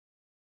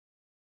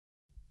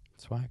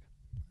Swag.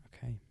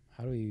 Okay.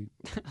 How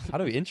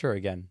do we intro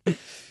again?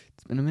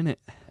 It's been a minute.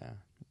 Yeah.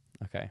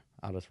 Okay.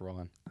 I'll just roll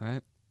in. All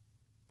right.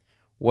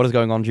 What is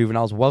going on,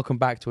 juveniles? Welcome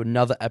back to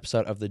another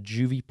episode of the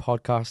Juvie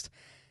Podcast.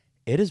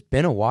 It has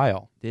been a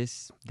while.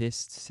 This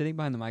sitting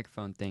behind the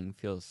microphone thing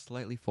feels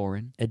slightly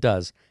foreign. It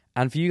does.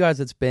 And for you guys,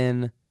 it's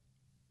been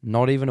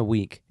not even a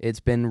week. It's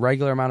been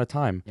regular amount of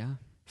time. Yeah.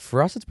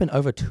 For us, it's been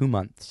over 2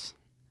 months.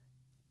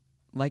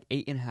 Like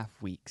 8.5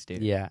 weeks,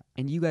 dude. Yeah.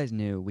 And you guys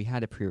knew we had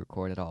to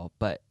pre-record it all,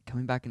 but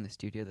coming back in the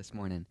studio this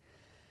morning,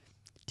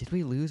 did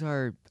we lose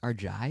our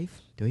jive?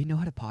 Do we know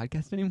how to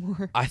podcast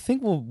anymore? I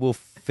think we'll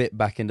fit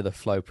back into the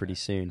flow pretty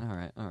soon. All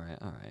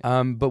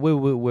right. But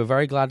we're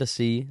very glad to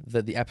see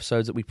that the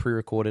episodes that we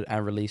pre-recorded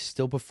and released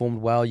still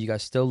performed well. You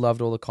guys still loved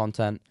all the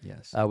content.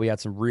 Yes. We had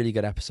some really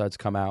good episodes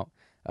come out.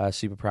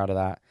 Super proud of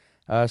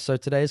that. So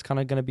today is kind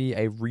of going to be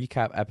a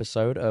recap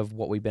episode of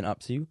what we've been up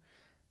to,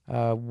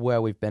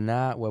 where we've been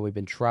at, where we've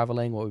been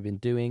traveling, what we've been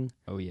doing.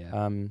 Oh,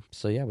 yeah.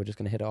 So yeah, we're just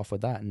going to hit it off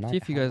with that. See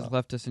if you guys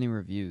left us any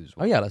reviews.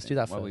 Oh, yeah, let's do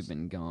that while first. we've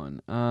been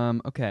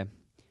gone. Okay.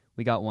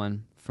 We got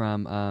one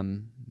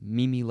from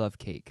Mimi Love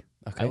Cake.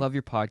 Okay. I love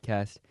your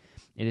podcast.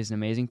 It is an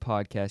amazing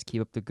podcast.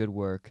 Keep up the good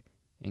work,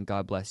 and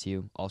God bless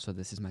you. Also,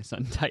 this is my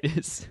son,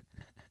 Titus.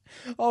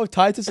 Oh,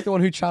 Titus is the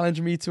one who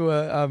challenged me to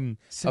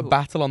a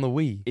battle on the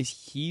Wii. Is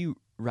he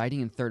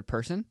writing in third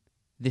person?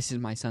 This is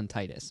my son,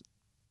 Titus.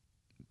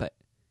 But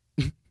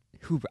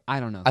who? I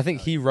don't know. I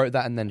think he wrote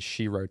that and then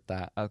she wrote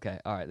that. Okay.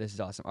 All right. This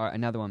is awesome. All right.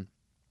 Another one.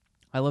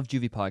 I love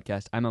Juvie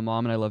Podcast. I'm a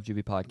mom and I love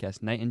Juvie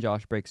Podcast. Knight and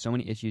Josh break so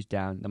many issues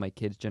down that my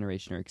kids'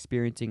 generation are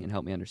experiencing and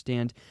help me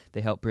understand.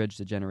 They help bridge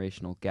the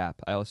generational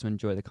gap. I also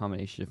enjoy the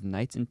combination of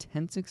Knight's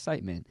intense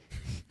excitement.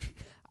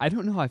 I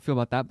don't know how I feel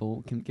about that,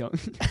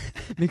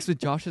 but mixed with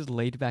Josh's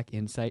laid-back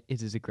insight,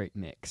 it is a great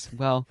mix.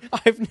 Well,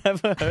 I've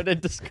never heard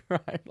it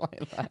described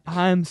like that.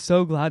 I'm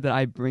so glad that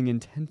I bring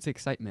intense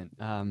excitement.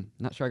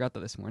 Not sure I got that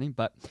this morning,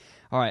 but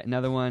all right,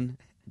 another one.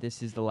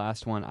 This is the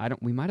last one.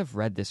 We might have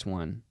read this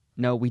one.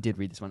 No, we did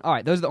read this one. All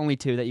right, those are the only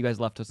two that you guys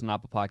left us on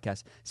Apple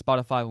Podcasts.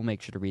 Spotify will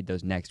make sure to read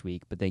those next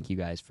week, but thank you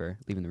guys for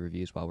leaving the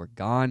reviews while we're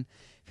gone.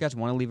 If you guys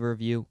want to leave a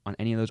review on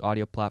any of those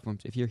audio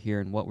platforms, if you're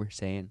hearing what we're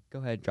saying, go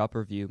ahead, drop a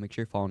review. Make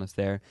sure you're following us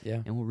there,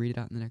 Yeah. and we'll read it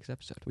out in the next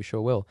episode. We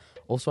sure will.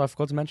 Also, I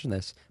forgot to mention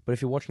this, but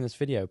if you're watching this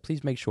video,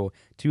 please make sure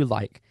to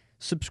like,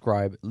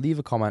 subscribe, leave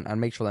a comment,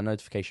 and make sure that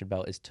notification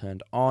bell is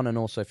turned on. And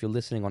also, if you're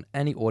listening on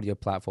any audio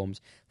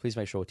platforms, please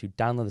make sure to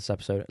download this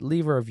episode,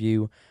 leave a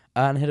review,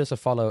 and hit us a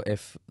follow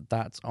if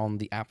that's on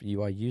the app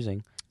you are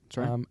using. That's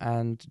right.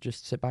 And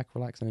just sit back,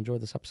 relax, and enjoy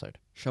this episode.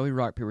 Shall we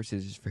rock, paper,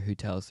 scissors for who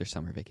tells their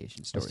summer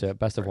vacation stories? Let's do it.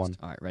 Best of first? one.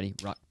 All right, ready?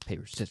 Rock,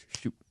 paper, scissors,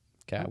 shoot.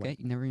 Okay.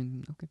 You never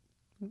even... Okay.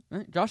 All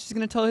right, Josh is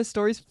going to tell his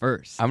stories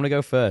first. I'm going to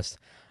go first.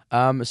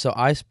 So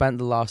I spent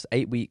the last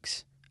 8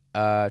 weeks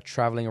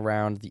traveling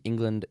around the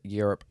England,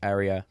 Europe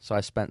area. So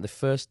I spent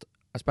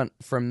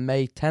from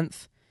May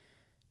 10th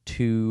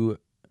to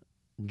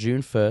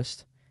June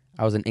 1st.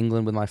 I was in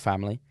England with my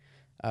family,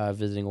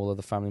 visiting all of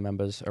the family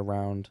members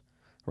around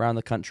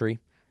the country,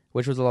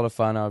 which was a lot of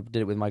fun. I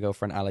did it with my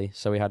girlfriend Ali,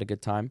 so we had a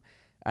good time.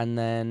 And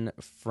then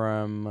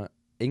from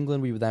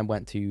England, we then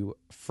went to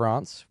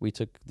France. We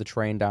took the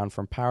train down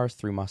from Paris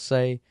through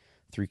Marseille,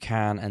 through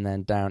Cannes, and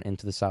then down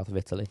into the south of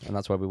Italy. And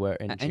that's where we were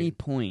in At June. any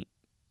point,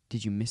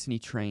 did you miss any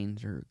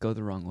trains or go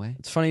the wrong way?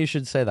 It's funny you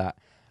should say that.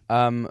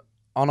 On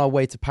our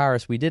way to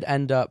Paris, we did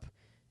end up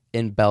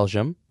in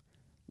Belgium,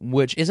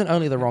 which isn't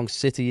only the wrong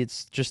city,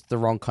 it's just the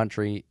wrong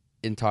country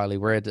entirely.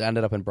 We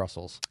ended up in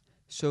Brussels.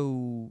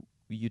 So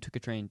you took a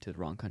train to the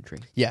wrong country?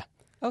 Yeah.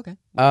 Okay. You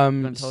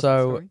wanna tell us the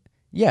story?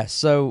 Yeah,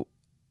 so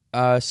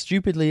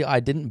stupidly, I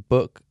didn't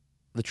book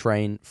the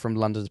train from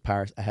London to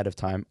Paris ahead of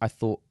time. I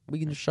thought we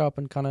can just show up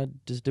and kind of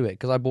just do it,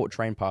 because I bought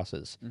train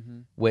passes,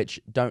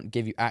 which don't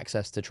give you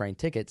access to train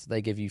tickets.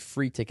 They give you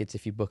free tickets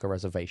if you book a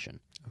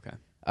reservation. Okay.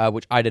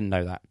 Which I didn't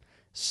know that.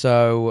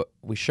 So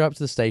we show up to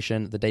the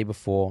station the day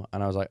before,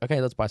 and I was like, okay,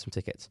 let's buy some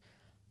tickets.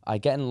 I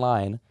get in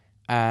line,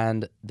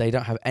 and they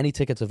don't have any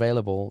tickets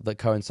available that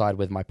coincide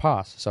with my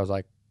pass. So I was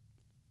like,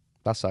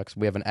 that sucks.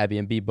 We have an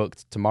Airbnb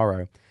booked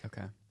tomorrow.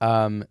 Okay.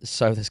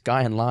 So this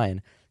guy in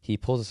line, he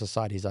pulls us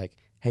aside. He's like,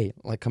 hey,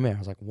 come here. I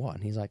was like, what?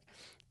 And he's like,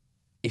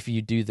 if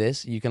you do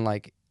this, you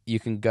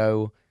can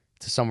go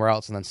to somewhere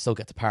else and then still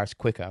get to Paris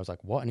quicker. I was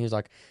like, what? And he was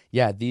like,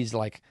 yeah, these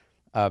I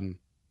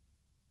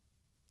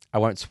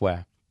won't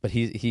swear, but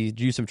he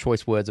used some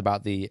choice words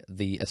about the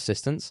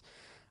assistants.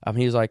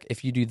 He was like,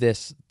 if you do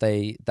this,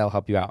 they'll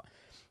help you out.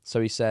 So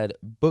he said,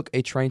 book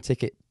a train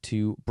ticket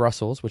to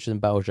Brussels, which is in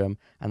Belgium,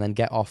 and then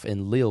get off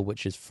in Lille,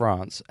 which is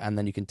France, and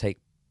then you can take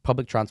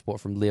public transport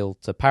from Lille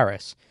to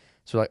Paris.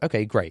 So we're like,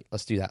 okay, great,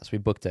 let's do that. So we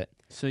booked it.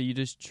 So you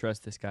just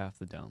trust this guy off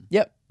the dome?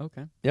 Yep.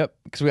 Okay. Yep,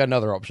 because we had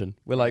another option.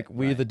 We're like,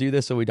 we Right. either do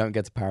this or we don't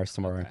get to Paris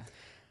tomorrow.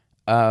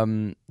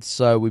 Okay.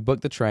 So we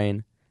booked the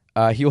train.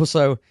 He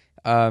also,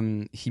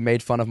 he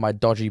made fun of my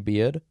dodgy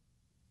beard.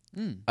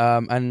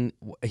 And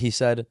he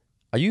said,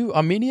 are you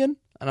Armenian?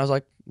 And I was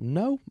like,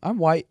 no, I'm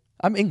white.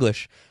 I'm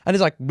English. And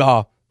he's like,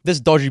 nah, this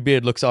dodgy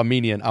beard looks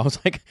Armenian. I was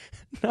like,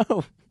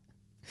 no.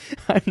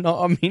 I'm not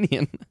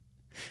Armenian.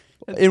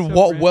 That's In so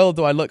what random. world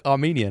do I look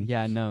Armenian?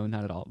 Yeah, no,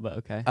 not at all. But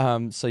okay.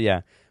 So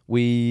yeah,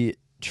 we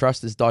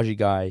trust this dodgy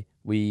guy.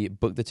 We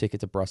booked the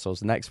ticket to Brussels.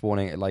 The next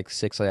morning at like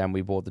 6 a.m.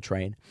 we board the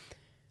train.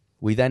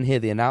 We then hear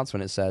the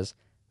announcement. It says,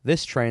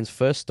 this train's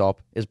first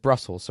stop is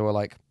Brussels. So we're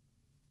like,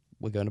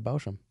 we're going to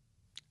Belgium.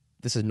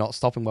 This is not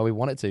stopping where we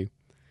want it to.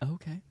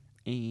 Okay.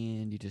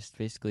 And you just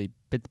basically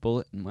bit the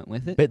bullet and went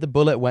with it? Bit the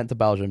bullet, went to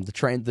Belgium. The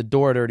train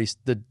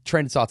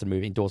had started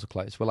moving. Doors were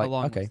closed. We're like, How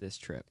long okay. was this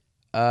trip?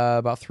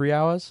 About 3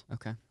 hours.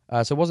 Okay.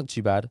 So it wasn't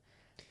too bad.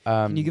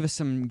 Can you give us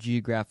some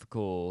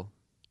geographical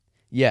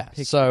Yeah.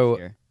 pictures So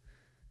here?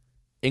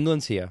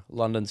 England's here.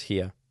 London's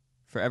here.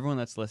 For everyone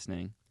that's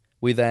listening,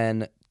 We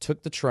then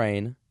took the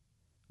train.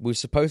 We were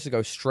supposed to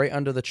go straight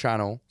under the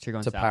channel so you're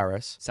going to south.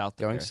 Paris. South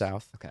to Going Paris.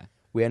 south. Okay.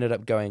 We ended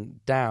up going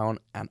down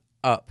and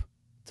up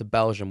to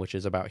Belgium, which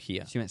is about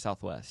here. So you went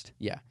southwest.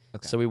 Yeah.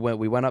 Okay. So we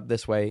went up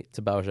this way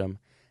to Belgium,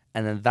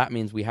 and then that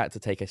means we had to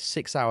take a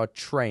 6-hour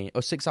train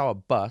or 6-hour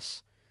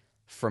bus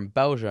from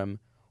Belgium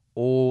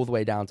all the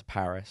way down to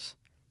Paris.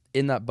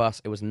 In that bus,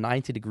 it was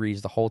 90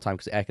 degrees the whole time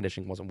because the air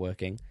conditioning wasn't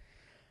working.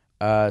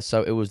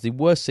 So it was the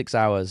worst 6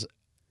 hours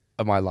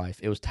of my life.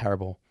 It was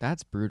terrible.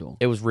 That's brutal.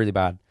 It was really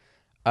bad.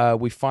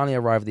 We finally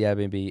arrived at the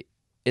Airbnb.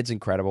 It's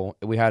incredible.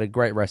 We had a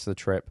great rest of the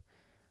trip.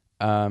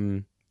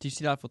 Did you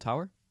see the Eiffel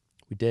Tower?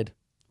 We did.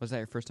 Was that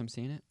your first time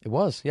seeing it? It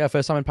was. Yeah,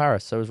 first time in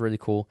Paris. So it was really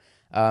cool.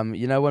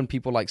 You know when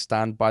people like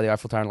stand by the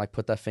Eiffel Tower and like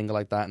put their finger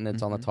like that and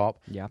it's on the top?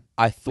 Yeah.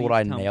 I thought Please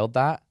I tell me. nailed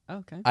that. Oh,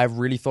 okay. I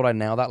really thought I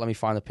nailed that. Let me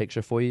find the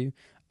picture for you.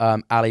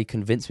 Ali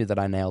convinced me that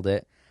I nailed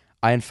it.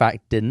 I, in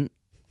fact, didn't.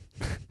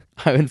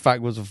 I, in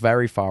fact, was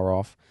very far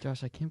off.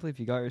 Josh, I can't believe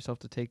you got yourself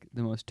to take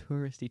the most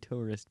tourist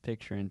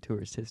picture in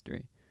tourist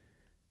history.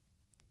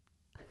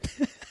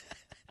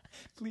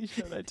 Please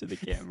show that to the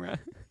camera.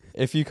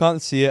 If you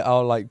can't see it,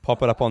 I'll like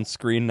pop it up on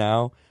screen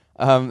now.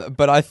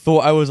 But I thought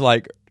I was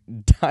like,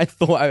 I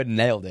thought I had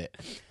nailed it,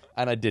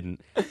 and I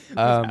didn't. Was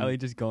Ali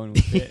just going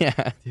with it?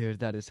 Yeah. Dude,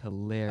 that is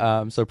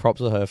hilarious. So props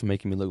to her for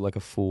making me look like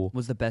a fool. What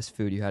was the best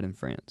food you had in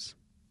France?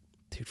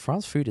 Dude,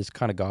 France food is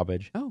kind of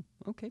garbage. Oh,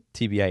 okay.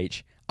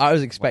 TBH. I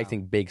was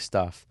expecting big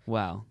stuff,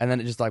 Wow. and then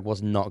it just like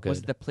was not good. Was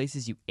it the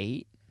places you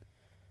ate?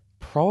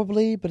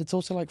 Probably, but it's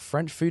also like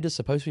French food is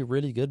supposed to be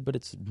really good, but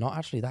it's not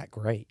actually that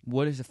great.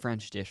 What does a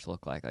French dish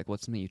look like? Like,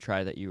 what's something you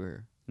tried that you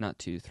were not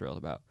too thrilled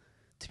about?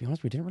 To be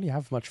honest, we didn't really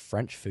have much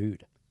French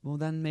food. Well,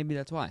 then maybe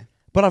that's why.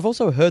 But I've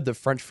also heard that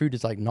French food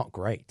is like not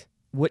great.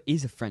 What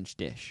is a French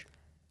dish?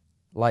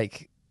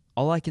 Like,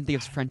 All I can think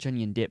of is French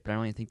onion dip, but I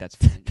don't even think that's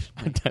French.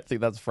 I don't think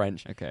that's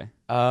French. Okay.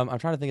 I'm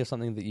trying to think of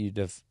something that you'd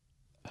have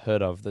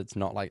heard of that's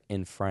not like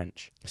in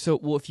French. So,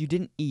 well, if you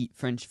didn't eat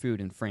French food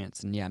in France,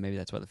 then yeah, maybe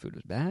that's why the food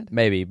was bad.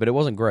 Maybe, but it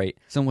wasn't great.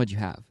 So what'd you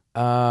have?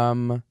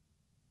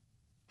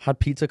 Had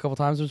pizza a couple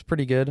times. It was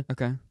pretty good.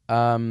 Okay.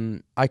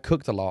 I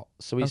cooked a lot,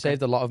 so we Okay.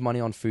 saved a lot of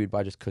money on food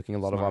by just cooking a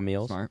lot of our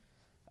meals. Smart.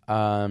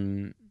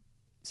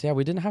 So yeah,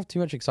 we didn't have too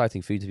much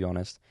exciting food, to be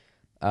honest.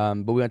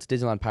 But we went to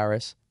Disneyland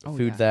Paris. Oh,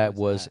 Food yeah, there how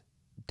was that?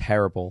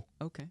 terrible.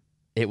 Okay.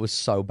 It was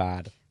so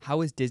bad.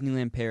 How is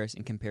Disneyland Paris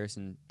in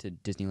comparison to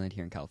Disneyland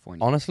here in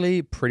California?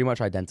 Honestly, pretty much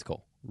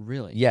identical.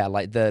 Really? Yeah,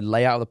 like the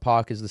layout of the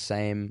park is the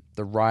same.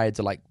 The rides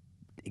are like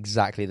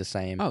exactly the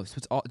same. Oh, so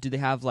it's all. Do they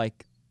have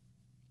like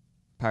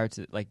Pirates?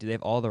 Like, do they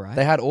have all the rides?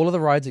 They had all of the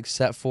rides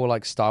except for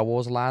like Star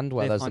Wars Land,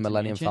 where They have there's the Haunted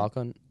Millennium Mansion?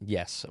 Falcon.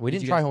 Yes, we Did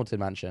didn't you try guys- Haunted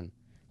Mansion.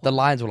 The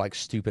lines were like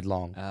stupid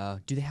long.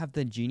 Do they have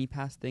the Genie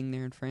Pass thing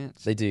there in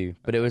France? They do,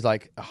 but it was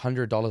like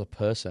 $100 a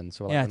person.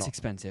 So we're yeah, like, it's we're not-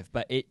 expensive.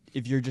 But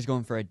if you're just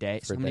going for a day,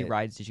 For so a how many day.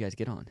 rides did you guys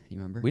get on? You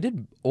remember? we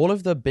did all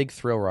of the big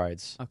thrill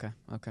rides. Okay.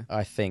 Okay.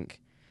 I think.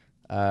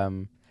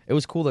 It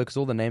was cool though because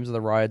all the names of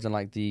the rides and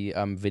like the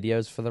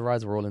videos for the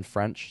rides were all in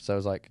French, so it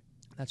was like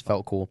That's fun.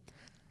 felt cool.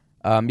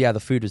 Yeah, the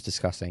food was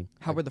disgusting.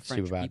 How Like, were the super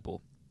French bad.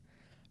 people?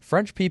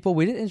 French people,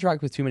 we didn't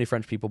interact with too many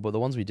French people, but the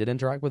ones we did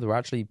interact with were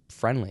actually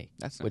friendly,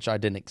 That's nice. which I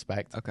didn't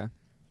expect. Okay.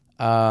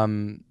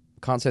 Can't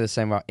say the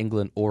same about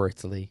England or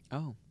Italy.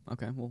 Oh,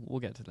 okay. Well, we'll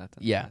get to that then.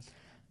 Yeah. Yes.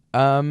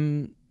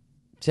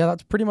 So yeah,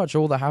 that's pretty much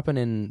all that happened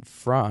in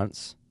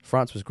France.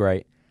 France was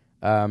great.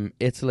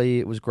 Italy,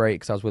 it was great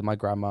because I was with my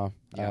grandma.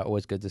 Yeah.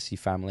 Always good to see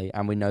family,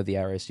 and we know the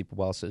area super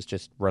well, so it's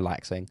just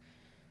relaxing.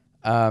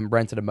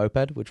 Rented a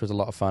moped, which was a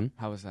lot of fun.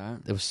 How was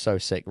that? It was so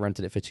sick.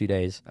 Rented it for 2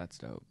 days. That's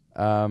dope.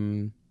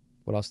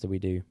 What else did we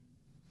do?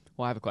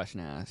 Well, I have a question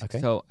to ask. Okay.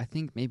 So I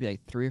think maybe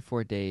like 3 or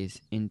 4 days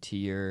into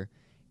your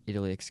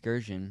Italy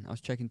excursion, I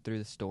was checking through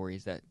the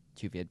stories that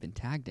Juvie had been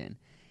tagged in.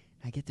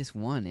 I get this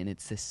one, and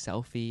it's this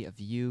selfie of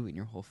you and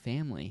your whole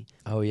family.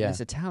 Oh And yeah,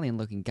 this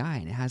Italian-looking guy,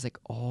 and it has like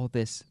all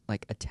this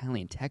like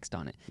Italian text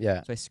on it.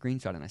 yeah. So I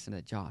screenshot it and I sent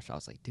it to Josh. I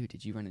was like, dude,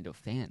 did you run into a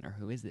fan, or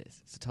who is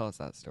this? So tell us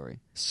that story.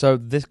 So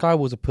this guy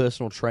was a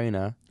personal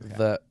trainer Okay.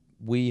 that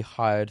we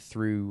hired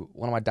through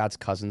one of my dad's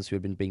cousins who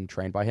had been being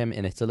trained by him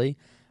in Italy.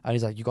 And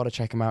he's like, you got to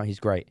check him out. He's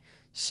great.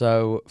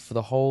 So for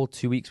the whole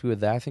 2 weeks we were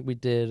there, I think we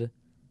did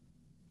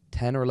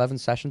 10 or 11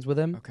 sessions with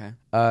him.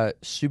 Okay.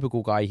 Super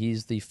cool guy.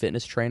 He's the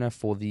fitness trainer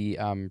for the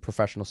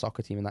professional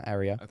soccer team in that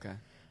area. Okay.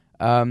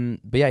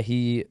 But yeah,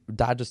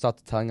 Dad just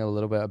started telling a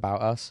little bit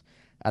about us,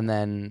 and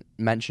then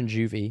mentioned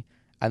juvie,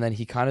 and then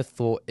he kind of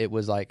thought it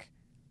was like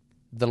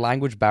the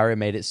language barrier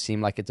made it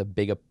seem like it's a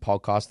bigger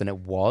podcast than it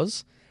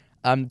was.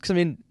 Because I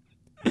mean,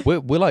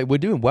 we're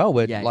doing well.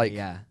 We're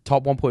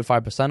top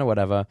 1.5% or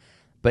whatever.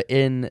 But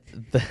in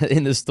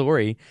the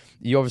story,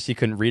 you obviously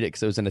couldn't read it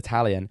because it was in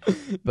Italian.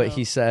 But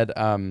he said,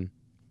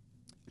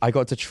 I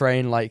got to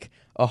train like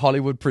a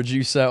Hollywood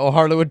producer or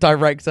Hollywood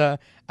director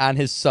and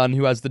his son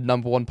who has the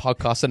 #1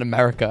 podcast in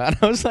America. And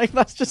I was like,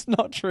 that's just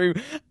not true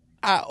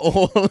at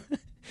all.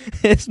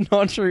 It's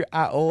not true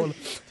at all.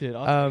 Dude,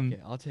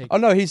 I'll take it. Oh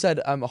no, he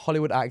said a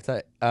Hollywood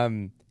actor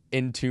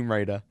in Tomb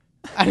Raider.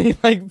 And he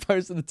like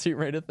posted the Tomb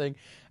Raider thing.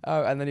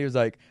 And then he was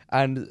like,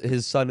 and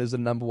his son is the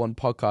 #1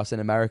 podcast in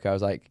America. I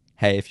was like,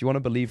 hey, if you want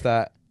to believe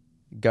that,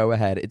 go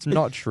ahead. It's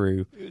not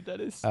true. Dude,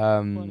 that is so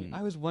funny.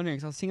 I was wondering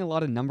because I was seeing a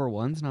lot of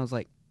 #1s, and I was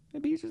like,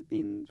 maybe he's just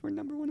being we're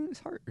 #1 in his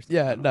heart or something.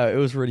 Yeah, no, it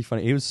was really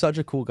funny. He was such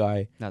a cool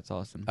guy. That's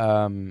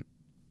awesome.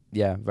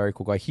 Yeah, very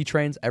cool guy. He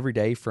trains every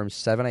day from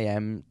 7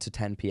 a.m. to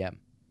 10 p.m.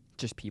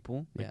 Just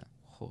people? Yeah.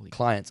 Holy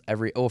clients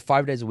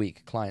 5 days a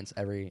week. Clients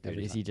every Dude,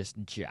 is time. he just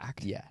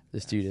jacked? Yeah,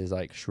 this dude is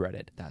like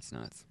shredded. That's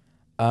nuts.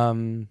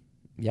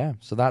 Yeah,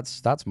 so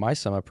that's my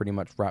summer pretty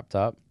much wrapped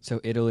up.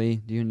 So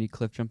Italy, do you need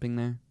cliff jumping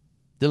there?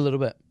 Did a little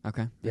bit.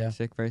 Okay. Very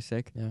sick, very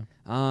sick. Yeah.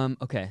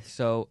 Okay,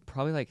 so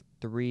probably like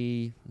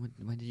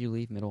when did you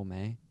leave? Middle of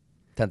May?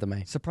 10th of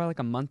May. So probably like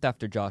a month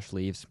after Josh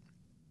leaves,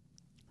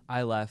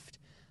 I left.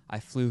 I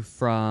flew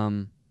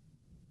from,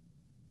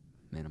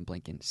 I'm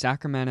blanking,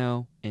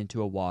 Sacramento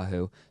into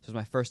Oahu. So it was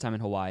my first time in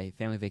Hawaii,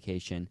 family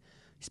vacation.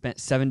 Spent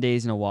 7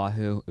 days in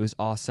Oahu. It was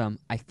awesome.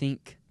 I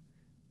think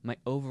my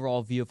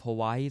overall view of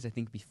Hawaii is I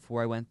think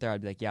before I went there,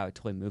 I'd be like, yeah, I would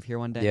totally move here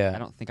one day. Yeah. I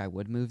don't think I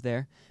would move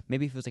there.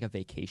 Maybe if it was like a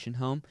vacation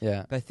home.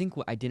 Yeah. But I think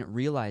what I didn't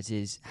realize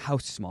is how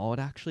small it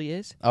actually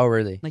is. Oh,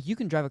 really? Like, you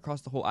can drive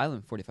across the whole island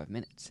in 45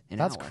 minutes.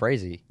 That's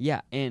crazy.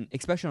 Yeah, and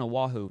especially on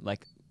Oahu,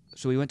 like,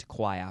 so we went to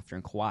Kauai after,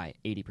 and Kauai,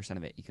 80%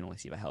 of it you can only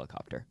see by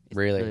helicopter. It's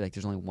Really? like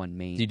there's only one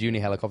main. Do you do any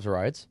helicopter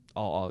rides?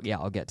 I'll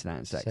get to that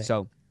in a sec. Sick.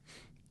 So,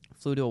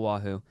 flew to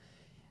Oahu.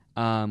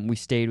 We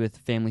stayed with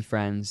family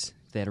friends.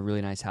 They had a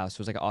really nice house. So it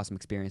was like an awesome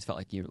experience. Felt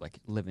like you were like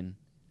living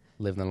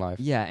the life.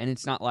 Yeah, and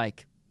it's not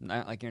like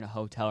you're in a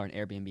hotel or an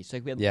Airbnb. So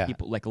like we had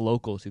people like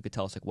locals who could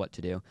tell us like what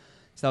to do.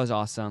 So that was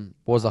awesome.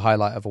 What was the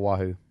highlight of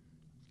Oahu?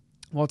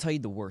 Well, I'll tell you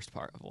the worst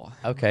part of Oahu.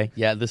 Okay,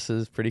 yeah, this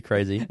is pretty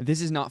crazy. This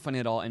is not funny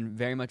at all, and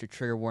very much a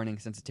trigger warning,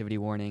 sensitivity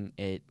warning.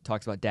 It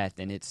talks about death,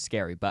 and it's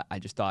scary. But I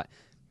just thought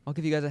I'll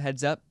give you guys a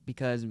heads up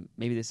because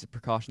maybe this is a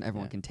precaution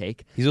everyone can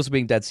take. He's also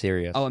being dead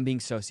serious. Oh, I'm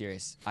being so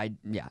serious.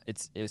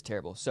 It was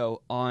terrible.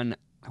 So on,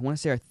 I want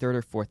to say our third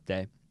or fourth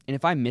day, and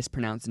if I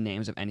mispronounce the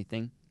names of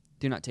anything,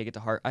 do not take it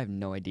to heart. I have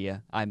no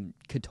idea. I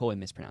could totally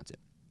mispronounce it.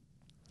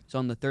 So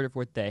on the third or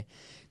fourth day,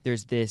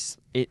 there's this.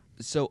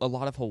 So a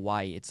lot of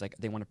Hawaii, it's like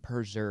they want to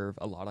preserve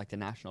a lot of like the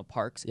national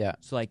parks. Yeah.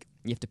 So like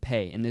you have to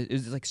pay, and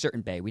there's like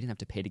certain bay. We didn't have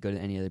to pay to go to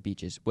any other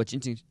beaches. What's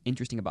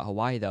interesting about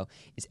Hawaii though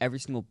is every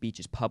single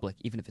beach is public,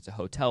 even if it's a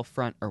hotel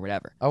front or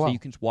whatever. Oh, so wow. you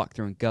can just walk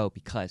through and go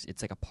because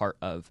it's like a part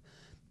of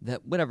the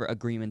whatever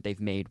agreement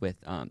they've made with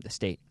the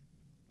state.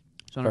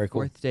 So on our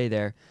fourth day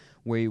there,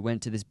 we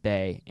went to this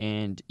bay,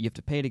 and you have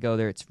to pay to go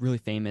there. It's really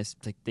famous.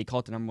 It's like they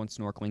call it the #1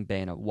 snorkeling bay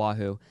in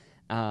Oahu.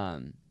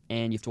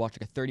 And you have to watch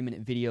like a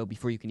 30-minute video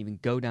before you can even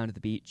go down to the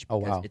beach. Oh,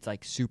 wow. It's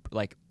like super,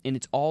 like, and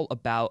it's all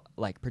about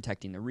like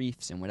protecting the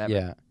reefs and whatever.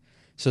 Yeah.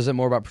 So is it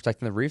more about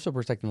protecting the reefs or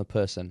protecting the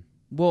person?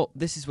 Well,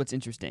 this is what's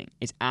interesting.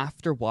 Is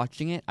after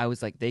watching it, I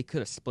was like, they could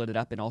have split it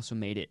up and also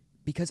made it,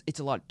 because it's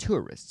a lot of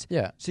tourists.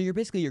 Yeah. So you're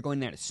going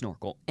there to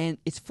snorkel, and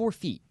it's 4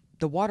 feet.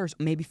 The water's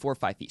maybe 4 or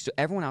 5 feet. So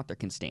everyone out there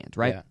can stand,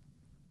 right?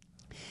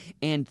 Yeah.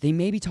 And they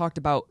maybe talked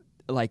about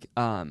like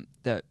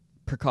the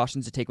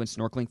precautions to take when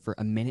snorkeling for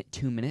a minute,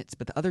 2 minutes,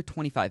 but the other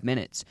 25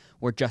 minutes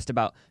were just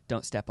about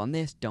don't step on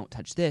this, don't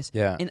touch this.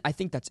 Yeah. And I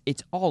think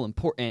it's all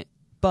important,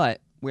 but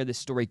where this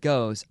story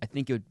goes, I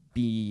think it would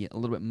be a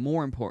little bit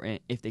more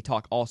important if they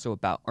talk also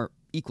about, or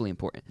equally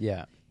important.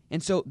 Yeah.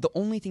 And so the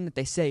only thing that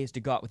they say is to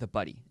go out with a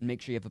buddy and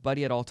make sure you have a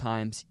buddy at all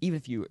times, even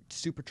if you're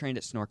super trained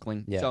at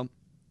snorkeling. Yeah. So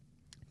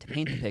to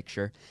paint the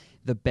picture,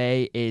 the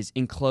bay is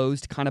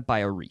enclosed kind of by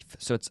a reef.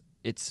 So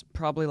it's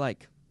probably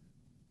like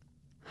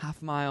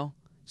half a mile.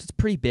 So it's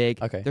pretty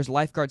big. Okay. There's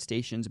lifeguard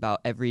stations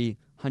about every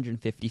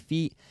 150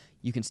 feet.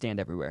 You can stand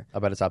everywhere. I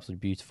bet it's absolutely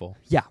beautiful.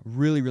 Yeah,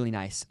 really, really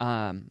nice.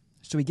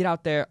 So we get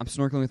out there. I'm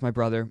snorkeling with my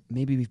brother.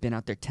 Maybe we've been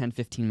out there 10,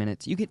 15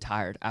 minutes. You get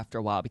tired after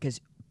a while because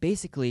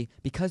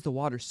the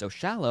water's so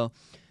shallow,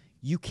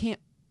 you kind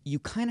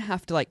of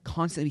have to like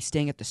constantly be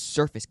staying at the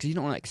surface because you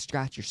don't want to like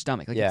scratch your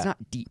stomach. Like it's not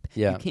deep.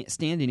 Yeah. You can't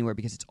stand anywhere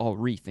because it's all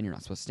reef and you're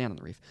not supposed to stand on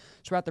the reef.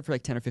 So we're out there for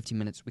like 10 or 15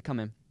 minutes. We come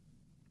in.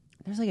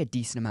 There's like a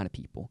decent amount of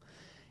people.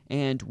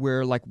 And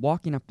we're like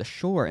walking up the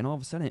shore, and all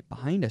of a sudden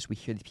behind us we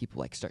hear these people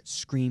like start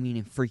screaming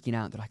and freaking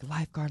out. They're like,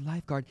 lifeguard,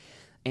 lifeguard.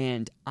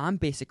 And I'm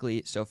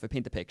basically, so if I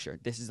paint the picture,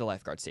 this is the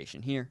lifeguard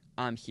station here.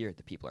 I'm here.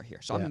 The people are here.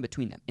 So I'm in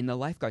between them. And the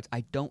lifeguards,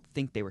 I don't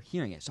think they were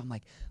hearing it. So I'm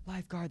like,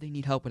 lifeguard, they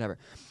need help, whatever.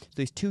 So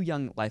these two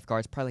young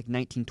lifeguards, probably like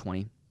 19,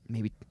 20,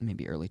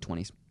 maybe early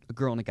 20s, a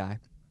girl and a guy.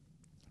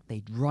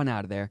 They run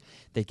out of there.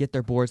 They get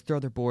their boards, throw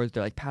their boards.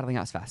 They're like paddling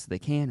out as fast as they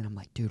can. And I'm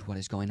like, dude, what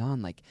is going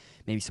on? Like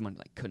maybe someone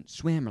like couldn't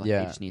swim or like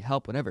they just need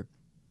help, whatever.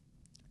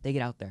 They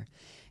get out there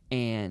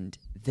and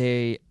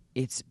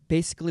it's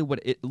basically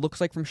what it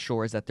looks like from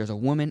shore is that there's a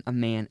woman, a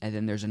man, and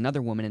then there's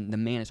another woman, and the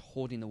man is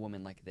holding the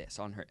woman like this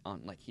on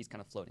like he's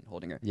kind of floating,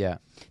 holding her. Yeah.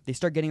 They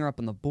start getting her up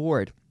on the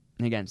board,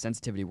 and again,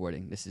 sensitivity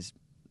wording. This is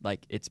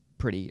like it's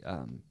pretty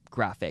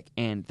graphic,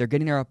 and they're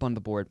getting her up on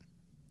the board,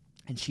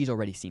 and she's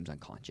already seems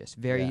unconscious,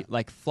 very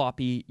like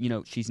floppy.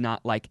 She's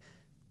not like,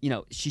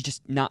 she's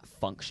just not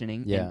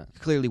functioning. Yeah. And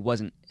clearly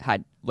was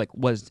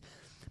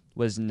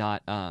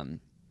not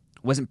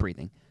wasn't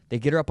breathing. They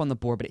get her up on the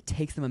board, but it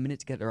takes them a minute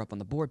to get her up on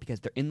the board because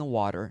they're in the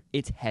water.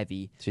 It's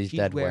heavy. She's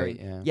dead wearing,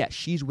 weight, yeah,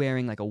 she's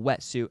wearing like a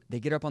wetsuit.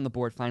 They get her up on the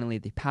board. Finally,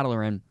 they paddle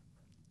her in,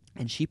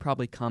 and she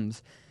probably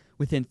comes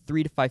within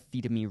 3 to 5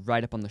 feet of me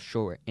right up on the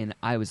shore. And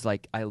I was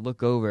like, I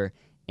look over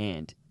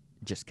and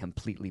just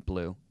completely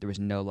blue. There was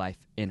no life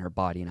in her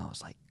body, and I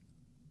was like,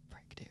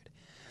 frick, dude.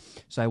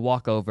 So I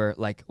walk over,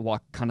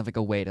 walk kind of like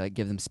away to like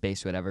give them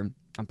space or whatever.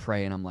 I'm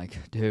praying. I'm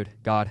like, dude,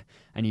 God,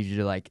 I need you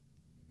to like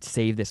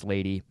save this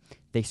lady.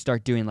 They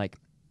start doing like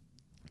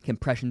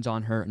compressions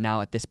on her. Now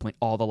at this point,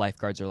 all the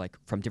lifeguards are like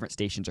from different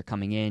stations are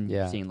coming in. Yeah.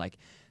 You're seeing like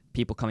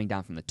people coming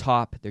down from the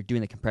top. They're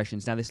doing the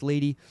compressions. Now this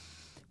lady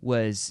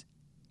was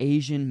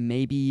Asian,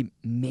 maybe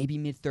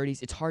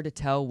mid-30s. It's hard to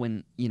tell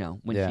when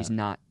she's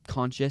not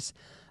conscious.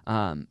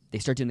 They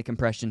start doing the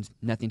compressions.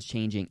 Nothing's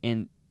changing.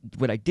 And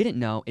what I didn't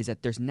know is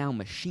that there's now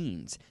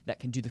machines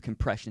that can do the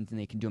compressions, and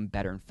they can do them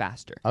better and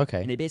faster.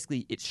 Okay. And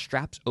it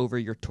straps over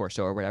your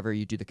torso or whatever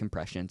you do the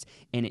compressions,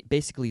 and it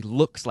basically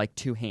looks like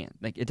two hands.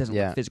 Like it doesn't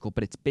look physical,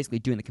 but it's basically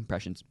doing the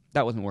compressions.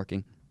 That wasn't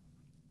working.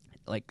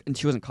 And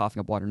she wasn't coughing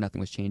up water. Nothing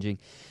was changing.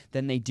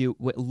 Then they do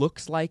what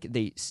looks like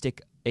they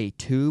stick a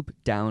tube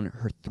down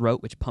her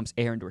throat, which pumps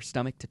air into her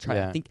stomach to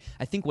try.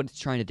 I think what it's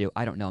trying to do.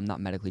 I don't know. I'm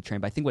not medically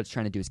trained, but I think what it's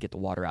trying to do is get the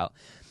water out.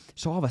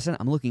 So all of a sudden,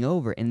 I'm looking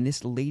over, and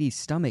this lady's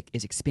stomach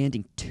is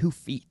expanding 2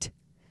 feet.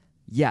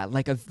 Yeah,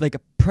 like a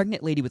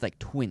pregnant lady with like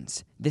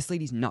twins. This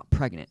lady's not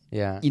pregnant.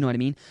 Yeah. You know what I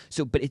mean?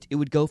 So, but it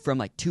would go from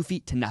like 2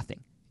 feet to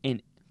nothing,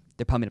 and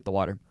they're pumping up the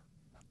water.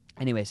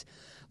 Anyways,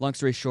 long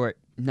story short,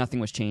 nothing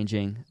was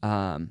changing.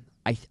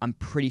 I'm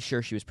pretty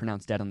sure she was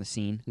pronounced dead on the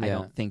scene. Yeah. I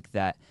don't think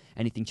that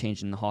anything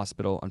changed in the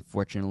hospital,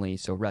 unfortunately.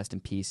 So rest in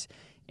peace.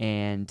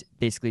 And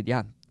basically,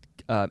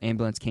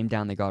 ambulance came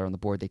down. They got her on the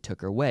board. They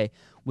took her away.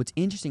 What's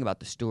interesting about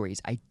the story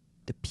is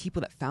the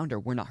people that found her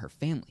were not her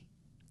family.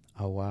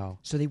 Oh, wow.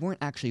 So they weren't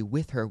actually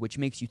with her, which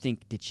makes you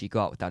think, did she go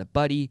out without a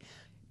buddy?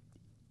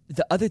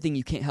 The other thing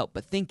you can't help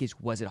but think is,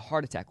 was it a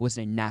heart attack? Was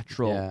it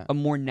a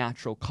more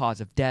natural cause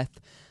of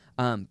death?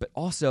 But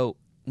also,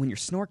 when you're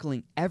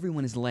snorkeling,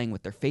 everyone is laying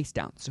with their face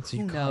down. So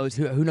who knows?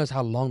 Who knows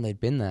how long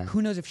they'd been there?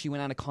 Who knows if she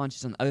went out of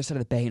conscious on the other side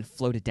of the bay and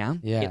floated down?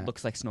 Yeah. It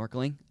looks like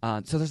snorkeling.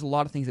 So there's a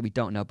lot of things that we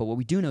don't know. But what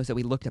we do know is that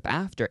we looked up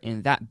after,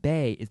 and that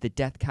bay is the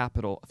death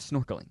capital of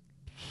snorkeling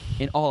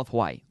in all of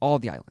Hawaii, all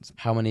of the islands.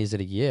 How many is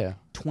it a year?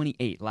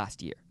 28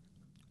 last year.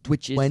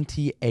 Which is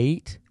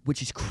 28?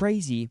 Which is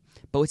crazy.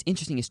 But what's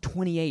interesting is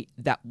 28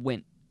 that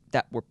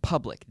were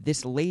public.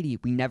 This lady,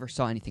 we never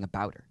saw anything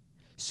about her.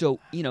 So,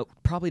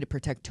 probably to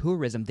protect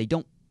tourism, they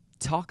don't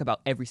talk about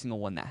every single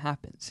one that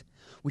happens,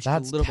 which is a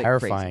little bit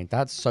terrifying. crazy.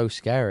 That's so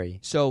scary.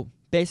 So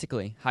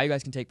basically, how you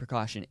guys can take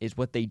precaution is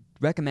what they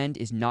recommend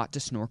is not to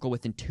snorkel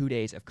within 2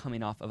 days of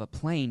coming off of a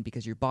plane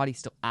because your body's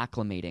still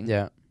acclimating.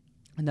 Yeah.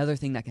 Another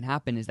thing that can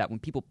happen is that when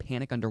people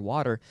panic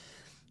underwater,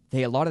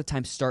 they a lot of the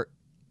time start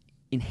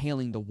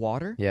inhaling the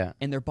water. Yeah.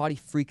 And their body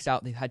freaks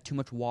out. They've had too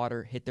much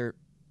water hit their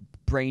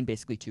brain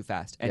basically too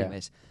fast.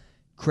 Anyways.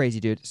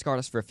 Crazy, dude. Scarred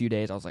us for a few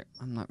days. I was like,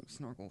 I'm not going to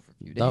snorkel for a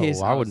few days.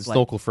 No, I wouldn't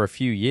snorkel for a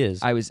few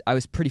years. I was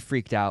pretty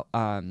freaked out.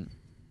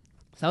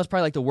 So that was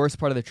probably like the worst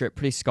part of the trip.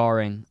 Pretty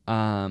scarring.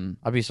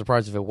 I'd be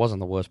surprised if it wasn't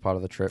the worst part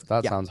of the trip.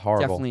 That sounds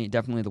horrible.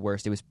 Definitely the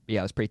worst. It was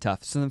pretty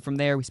tough. So then from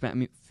there, we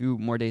spent a few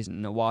more days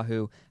in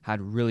Oahu.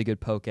 Had really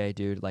good poke,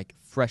 dude. Like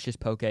freshest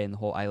poke in the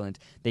whole island.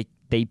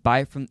 They buy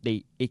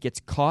it it gets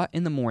caught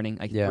in the morning,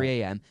 like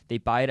 3 a.m. They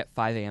buy it at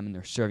 5 a.m. and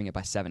they're serving it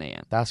by 7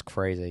 a.m. That's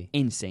crazy.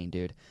 Insane,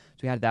 dude.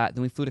 So we had that.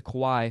 Then we flew to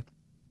Kauai.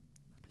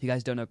 If you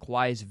guys don't know,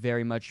 Kauai is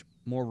very much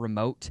more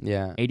remote.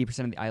 Yeah. 80%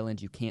 of the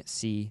island you can't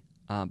see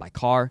by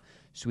car.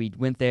 So we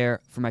went there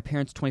for my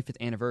parents'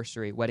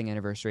 25th wedding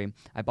anniversary.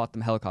 I bought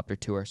them a helicopter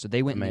tour. So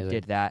they went and they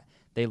did that.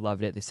 They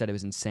loved it. They said it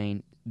was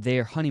insane.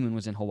 Their honeymoon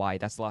was in Hawaii.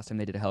 That's the last time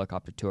they did a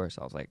helicopter tour.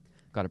 So I was like,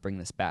 got to bring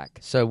this back.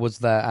 So was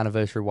their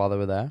anniversary while they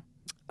were there?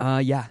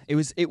 Yeah.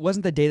 It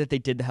wasn't the day that they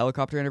did the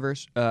helicopter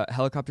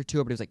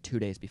tour, but it was like 2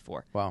 days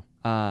before. Wow.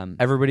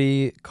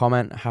 Everybody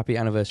comment happy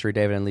anniversary,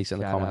 David and Lisa,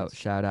 in the comments.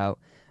 Shout out.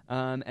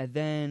 And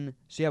then,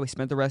 we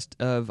spent the rest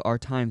of our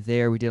time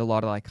there. We did a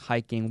lot of like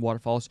hiking,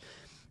 waterfalls.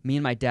 Me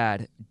and my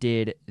dad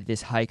did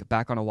this hike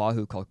back on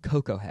Oahu called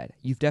Cocoa Head.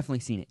 You've definitely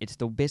seen it. It's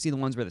basically the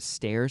ones where the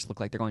stairs look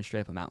like they're going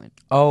straight up a mountain.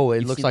 Oh, it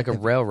You've looks seen like a the-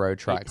 railroad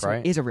track, So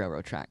right? it is a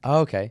railroad track.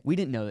 Oh, okay. We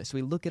didn't know this, so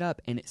we look it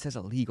up, and it says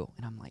illegal.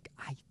 And I'm like,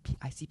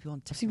 I see people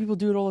on I see TikTok. people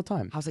do it all the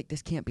time. I was like,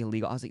 this can't be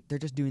illegal. I was like, they're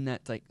just doing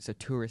that like so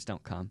tourists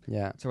don't come.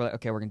 Yeah. So we're like,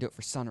 okay, we're gonna do it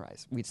for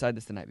sunrise. We decided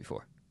this the night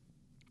before.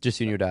 Just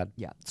you and your dad.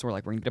 Yeah. So we're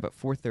like, we're gonna get up at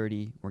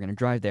 4:30. We're gonna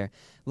drive there.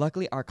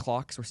 Luckily, our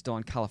clocks were still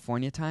on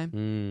California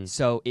time,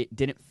 so it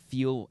didn't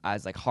feel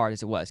as like hard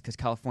as it was because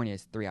California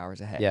is 3 hours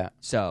ahead. Yeah.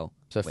 So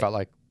it felt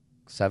like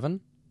 7?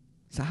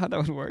 is that how that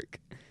would work?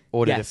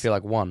 Or did it Yes. feel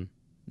like 1?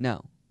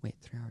 No. Wait,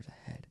 3 hours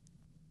ahead.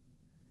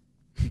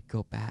 We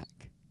go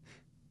back.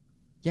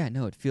 Yeah,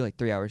 no, it'd feel like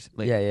 3 hours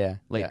later. Yeah.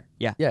 Later.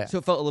 Yeah. Yeah. So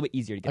it felt a little bit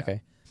easier to get up.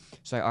 Okay.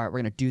 So all right, we're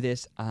gonna do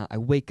this. I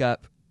wake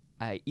up,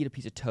 I eat a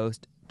piece of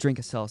toast, drink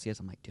a Celsius.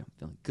 I'm like, dude, I'm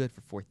feeling good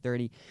for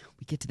 4:30.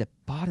 We get to the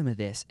bottom of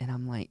this, and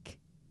I'm like,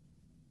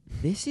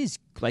 this is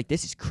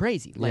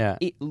crazy. Like, Yeah.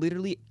 it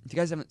literally. If you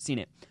guys haven't seen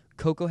it,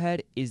 Cocoa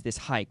Head is this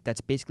hike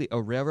that's basically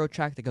a railroad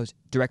track that goes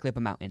directly up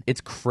a mountain.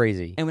 It's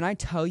crazy. And when I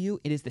tell you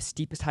it is the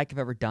steepest hike I've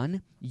ever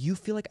done, you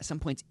feel like at some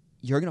points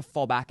you're gonna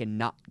fall back and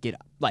not get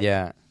up. Like,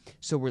 yeah.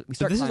 So we So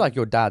start. this is climbing. like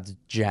your dad's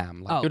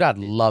jam. Like Oh, your dad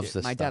dude, loves dude,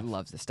 this my stuff. dad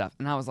loves this stuff.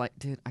 And I was like,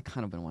 dude, I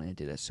kind of been wanting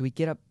to do this. So we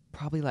get up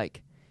probably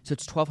like, so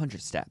it's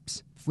 1,200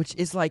 steps, which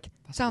is like,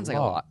 sounds like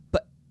a lot.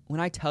 But when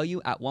I tell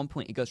you at one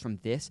point it goes from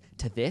this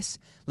to this,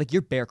 like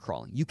you're bear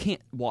crawling. You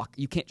can't walk.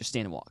 You can't just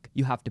stand and walk.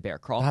 You have to bear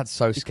crawl. That's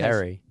so because-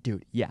 scary.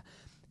 Dude, yeah.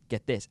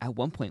 Get this. At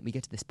one point we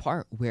get to this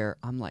part where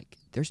I'm like,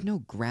 there's no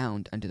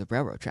ground under the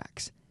railroad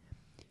tracks.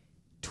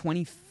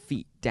 20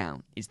 feet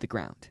down is the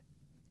ground.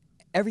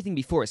 Everything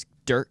before is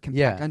dirt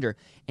compact under.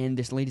 And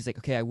this lady's like,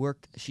 okay, I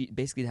work. She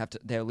basically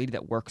the lady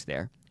that works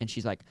there, and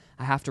she's like,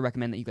 I have to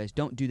recommend that you guys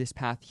don't do this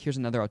path. Here's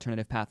another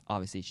alternative path.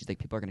 Obviously, she's like,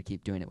 people are gonna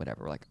keep doing it,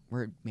 whatever. We're like,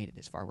 we're made it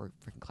this far. We're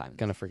freaking climbing.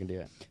 Gonna freaking do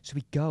it. So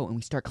we go and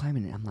we start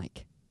climbing, and I'm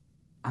like,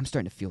 I'm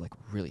starting to feel like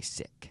really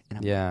sick, and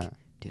I'm like,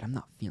 dude, I'm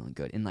not feeling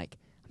good, and like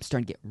I'm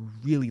starting to get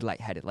really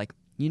lightheaded. Like,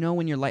 you know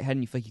when you're lightheaded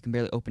and you feel like you can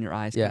barely open your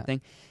eyes, kind of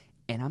thing.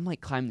 And I'm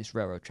like climbing this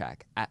railroad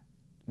track at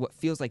what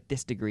feels like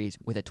this degrees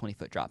with a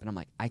 20-foot drop. And I'm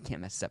like, I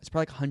can't mess this up. It's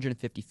probably like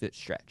 150-foot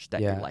stretch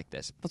that you're like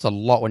this. That's a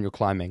lot when you're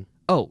climbing.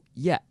 Oh,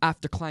 yeah.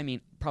 After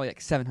climbing probably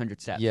like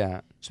 700 steps.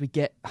 Yeah. So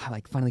I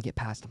like finally get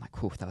past. I'm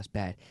like, whew, that was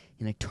bad.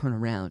 And I turn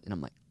around and I'm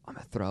like, I'm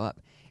going to throw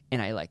up.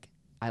 And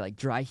I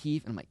dry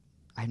heave and I'm like,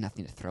 I have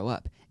nothing to throw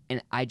up.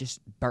 And I just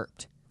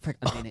burped for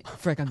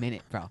like a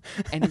minute, bro.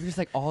 And it was just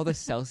like all the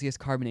Celsius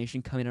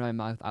carbonation coming out of my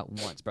mouth at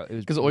once, bro. It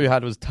was Because all you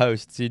had was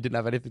toast, so you didn't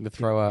have anything to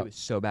throw up. It was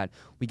so bad.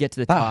 We get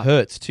to the That top.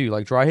 hurts too.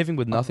 Like dry heaving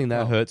with nothing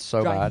there hurts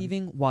so Dry bad.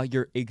 heaving while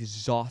you're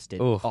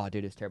exhausted. Oof. Oh,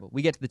 dude, it's terrible.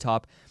 We get to the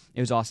top. It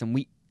was awesome.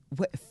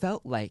 What it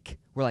felt like,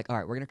 we're like, all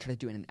right, we're going to try to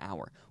do it in an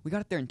hour. We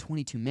got up there in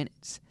 22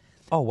 minutes.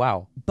 Oh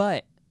wow.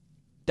 But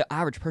the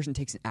average person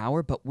takes an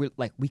hour, but we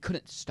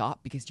couldn't stop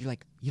because you're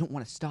like, you don't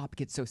want to stop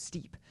because it's so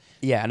steep.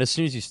 Yeah, and as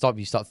soon as you stop,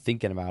 you start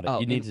thinking about it.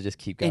 You need to just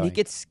keep going. And it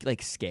gets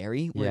like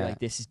scary where you're Yeah. like,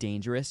 this is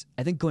dangerous.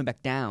 I think going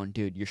back down,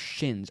 dude, your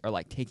shins are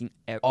like taking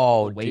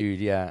Oh, the weight. dude,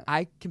 yeah.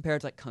 I compare it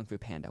to like Kung Fu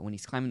Panda when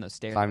he's climbing those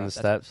stairs. Climbing the That's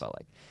what it steps. felt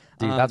like.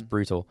 Dude, that's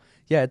brutal.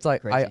 Yeah, it's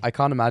like Crazy. I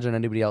can't imagine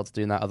anybody else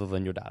doing that other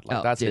than your dad.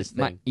 Like that's dude, his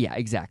thing. yeah,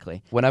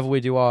 exactly. Whenever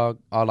we do our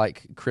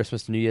like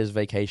Christmas to New Year's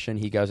vacation,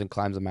 he goes and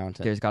climbs a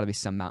mountain. There's got to be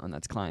some mountain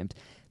that's climbed.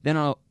 Then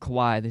on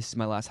Kauai, this is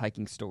my last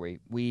hiking story.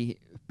 We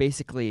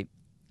basically,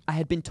 I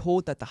had been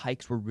told that the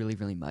hikes were really,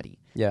 really muddy.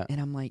 Yeah.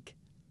 And I'm like,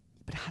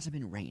 but it hasn't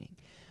been raining.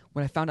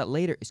 What I found out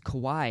later is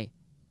Kauai,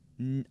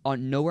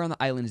 nowhere on the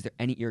island is there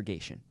any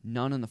irrigation.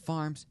 None on the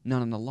farms,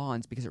 none on the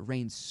lawns because it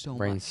rains so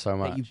much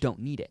that you don't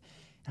need it.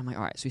 And I'm like,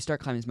 all right. So we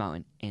start climbing this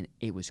mountain, and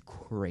it was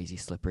crazy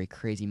slippery,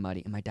 crazy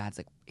muddy. And my dad's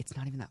like, it's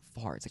not even that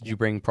far. It's like, Did you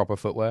bring proper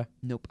footwear?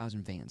 Nope, I was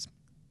in Vans.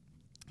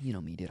 You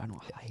know me, dude. I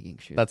don't have hiking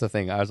shoes. That's the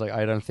thing. I was like,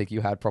 I don't think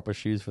you had proper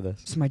shoes for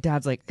this. So my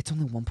dad's like, it's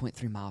only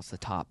 1.3 miles to the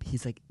top.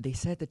 He's like, they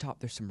said at the top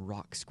there's some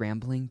rock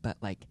scrambling, but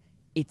like,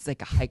 it's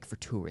like a hike for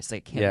tourists.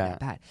 Like, it can't be that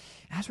bad.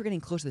 As we're getting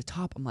close to the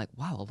top, I'm like,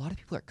 wow, a lot of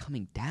people are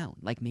coming down.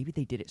 Like, maybe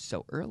they did it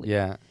so early.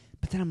 Yeah.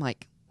 But then I'm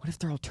like, what if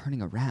they're all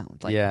turning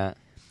around? Like, yeah.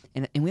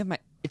 And we have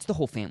it's the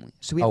whole family.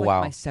 So we have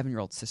my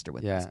 7-year-old sister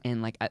with us.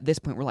 And like, at this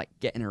point, we're like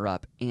getting her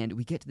up. And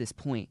we get to this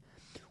point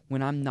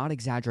when I'm not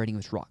exaggerating, it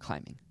was rock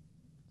climbing.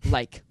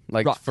 Like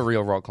for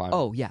real rock climbing.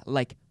 Oh, yeah.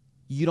 Like,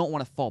 you don't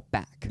want to fall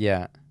back.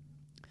 Yeah.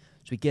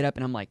 So we get up,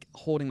 and I'm like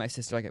holding my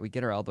sister. Like, we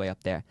get her all the way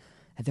up there.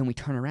 And then we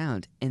turn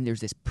around, and there's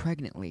this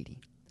pregnant lady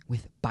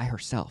by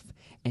herself.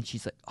 And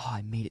she's like, oh,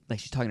 I made it. Like,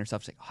 she's talking to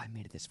herself. She's like, oh, I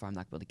made it this far. I'm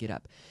not going to be able to get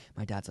up.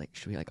 My dad's like,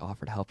 should we like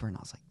offer to help her? And I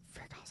was like,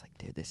 frick. I was like,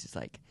 dude, this is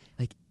like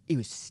it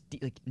was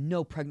like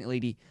no pregnant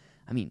lady.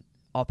 I mean,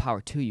 all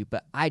power to you,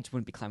 but I just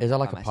wouldn't be climbing. Is that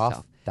like by a myself.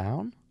 path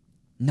down?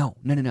 No.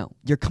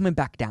 You're coming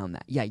back down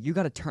that. Yeah, you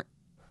got to turn.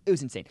 It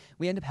was insane.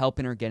 We end up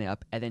helping her getting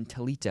up, and then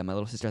Talita, my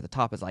little sister at the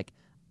top, is like,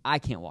 I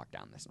can't walk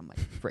down this. I'm like,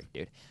 frick,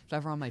 dude. So I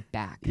have her on my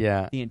back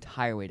the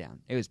entire way down.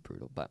 It was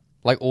brutal, but...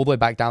 Like all the way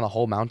back down the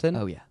whole mountain?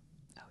 Oh, yeah.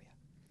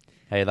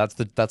 Hey, that's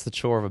the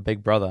chore of a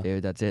big brother.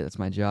 Dude, that's it. That's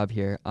my job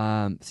here.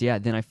 So yeah,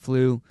 then I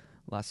flew.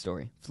 Last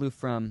story. Flew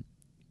from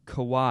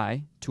Kauai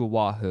to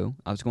Oahu.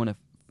 I was going to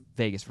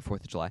Vegas for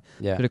 4th of July.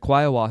 Yeah. So to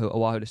Kauai,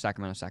 Oahu to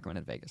Sacramento,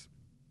 Sacramento to Vegas.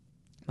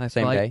 My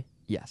Same flight, day?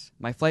 Yes.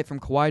 My flight from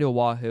Kauai to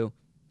Oahu,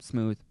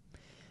 smooth.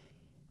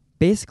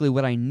 Basically,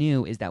 what I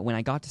knew is that when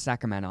I got to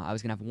Sacramento, I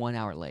was going to have 1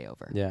 hour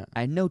layover. Yeah.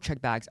 I had no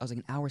checked bags. I was like,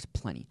 an hour's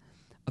plenty.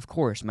 Of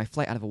course, my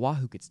flight out of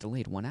Oahu gets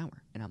delayed 1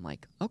 hour. And I'm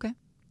like, okay.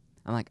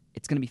 I'm like,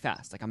 it's going to be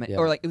fast. Like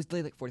Or like, it was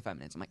delayed like 45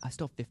 minutes. I'm like, I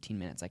still have 15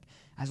 minutes. Like,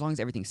 as long as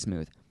everything's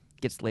smooth.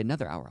 Gets delayed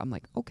another hour. I'm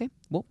like, okay,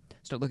 well,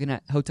 start looking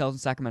at hotels in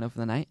Sacramento for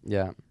the night.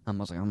 Yeah. I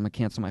was like, I'm gonna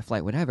cancel my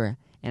flight, whatever.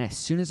 And as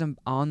soon as I'm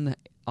on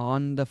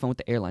the phone with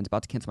the airlines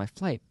about to cancel my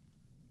flight,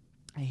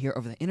 I hear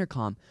over the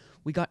intercom,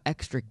 we got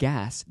extra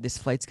gas. This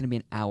flight's gonna be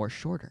an hour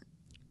shorter.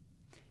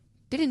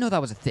 Didn't know that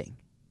was a thing.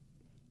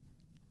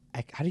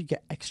 How do you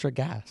get extra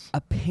gas?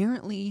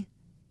 Apparently,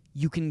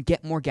 you can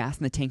get more gas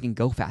in the tank and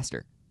go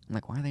faster. I'm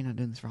like, why are they not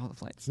doing this for all the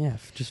flights? Yeah,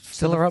 just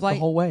fill her up the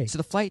whole way. So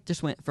the flight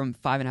just went from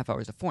 5.5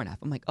 hours to 4.5.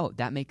 I'm like, oh,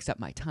 that makes up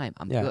my time.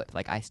 I'm good.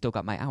 Like, I still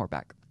got my hour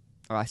back.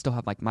 Or I still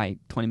have, like, my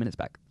 20 minutes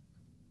back.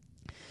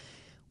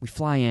 We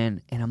fly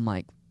in, and I'm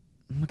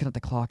looking at the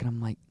clock, and I'm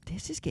like,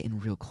 this is getting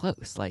real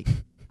close. Like,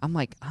 I'm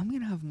going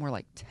to have more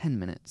like 10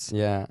 minutes.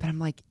 Yeah. But I'm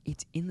like,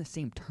 it's in the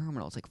same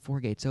terminal. It's like 4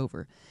 gates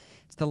over.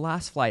 It's the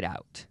last flight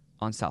out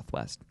on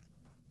Southwest.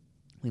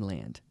 We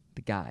land.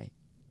 The guy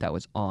that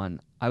was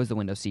on, I was the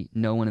window seat,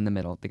 no one in the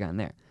middle, the guy in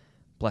there.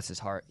 Bless his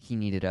heart, he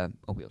needed a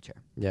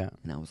wheelchair. Yeah.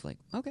 And I was like,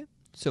 okay.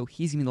 So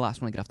he's going to be the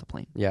last one to get off the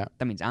plane. Yeah.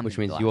 That means I'm Which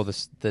gonna means be you're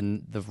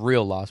the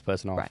real last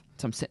person off. Right.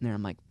 So I'm sitting there,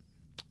 I'm like,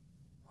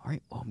 all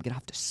right, well, I'm going to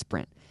have to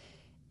sprint.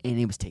 And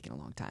it was taking a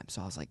long time.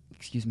 So I was like,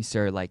 excuse me,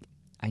 sir, like,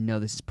 I know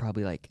this is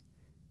probably like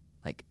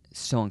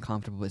so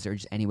uncomfortable. Is there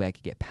just any way I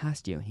could get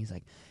past you? And he's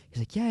like,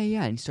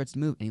 yeah. And he starts to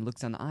move, and he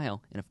looks down the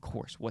aisle, and of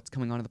course, what's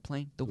coming onto the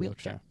plane? The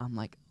wheelchair. I'm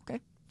like, okay.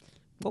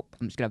 Well,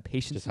 I'm just going to have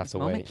patience. Just in have this to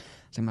moment. wait.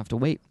 So I'm going to have to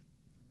wait.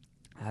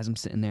 As I'm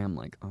sitting there, I'm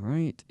like, all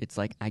right. It's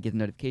like I get the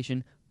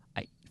notification,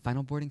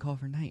 final boarding call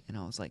for night. And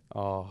I was like,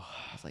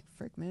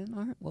 frick, man.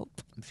 All right, well,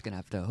 I'm just going to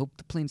have to hope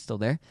the plane's still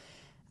there.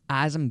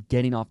 As I'm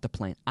getting off the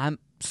plane, I'm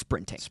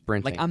sprinting.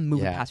 Like, I'm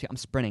moving past you. I'm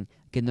sprinting.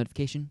 Get a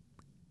notification,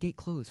 gate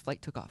closed,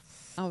 flight took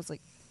off. I was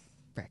like,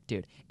 frick,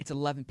 dude. It's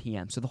 11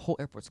 p.m., so the whole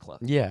airport's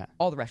closed. Yeah.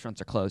 All the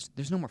restaurants are closed.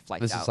 There's no more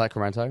flights out. This is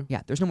Sacramento?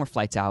 Yeah, there's no more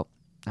flights out.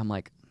 I'm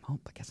like, oh,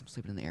 I guess I'm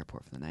sleeping in the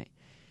airport for the night.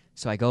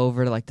 So I go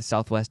over to, like, the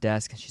Southwest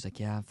desk, and she's like,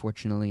 yeah,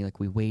 unfortunately, like,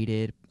 we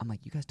waited. I'm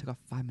like, you guys took off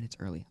 5 minutes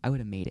early. I would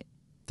have made it.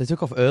 They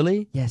took off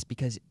early? Yes,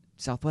 because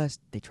Southwest,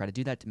 they try to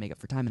do that to make up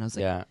for time. And I was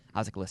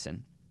like,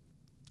 listen.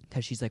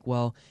 Because she's like,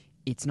 well,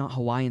 it's not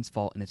Hawaiian's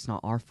fault, and it's not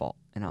our fault.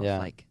 And I was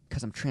like,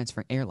 because I'm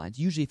transferring airlines.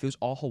 Usually, if it was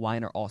all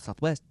Hawaiian or all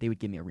Southwest, they would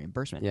give me a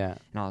reimbursement. Yeah.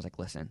 And I was like,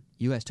 listen,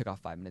 you guys took off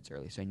 5 minutes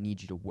early, so I need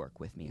you to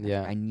work with me.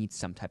 Yeah. I need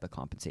some type of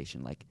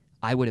compensation. Like,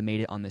 I would have made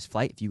it on this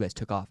flight if you guys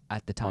took off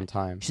at the time. On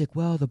time. She's like,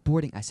 well, the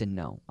boarding. I said,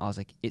 no. I was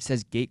like, it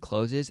says gate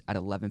closes at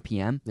 11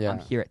 p.m. Yeah. I'm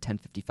here at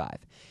 10:55.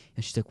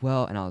 And she's like,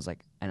 well, and I was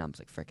like,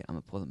 frick it, I'm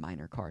going to pull the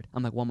minor card.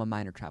 I'm like, well, I'm a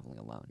minor traveling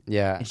alone.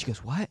 Yeah. And she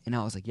goes, what? And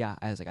I was like, yeah.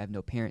 I was like, I have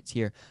no parents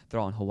here. They're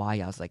all in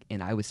Hawaii. I was like,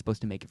 and I was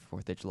supposed to make it for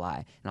 4th of July.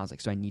 And I was like,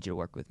 so I need you to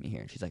work with me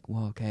here. And she's like,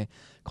 well, okay.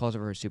 Calls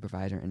over her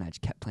supervisor, and I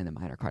just kept playing the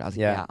minor card. I was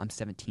like, yeah, I'm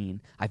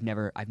 17. I've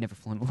never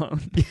flown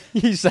alone.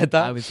 You said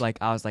that? I was like,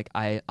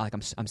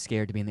 I'm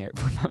scared to be in the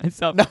airport by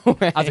myself. No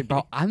way. I was like,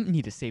 bro, I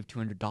need to save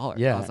 $200.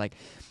 Yeah. I was like,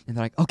 and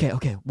they're like,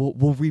 okay,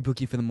 we'll rebook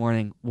you for the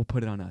morning. We'll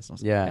put it on us. I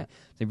was like, okay.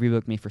 So they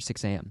rebooked me for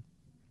 6 a.m.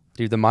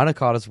 Dude, the minor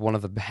card is one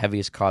of the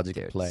heaviest cards you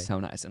can play. So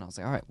nice. And I was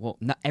like, all right, well,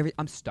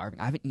 I'm starving.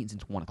 I haven't eaten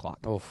since 1 o'clock.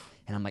 Oof.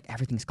 And I'm like,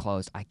 everything's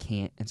closed. I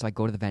can't. And so I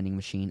go to the vending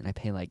machine, and I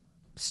pay like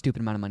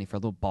stupid amount of money for a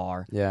little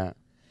bar. Yeah.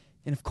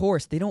 And of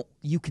course,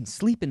 you can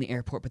sleep in the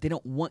airport, but they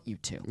don't want you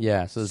to.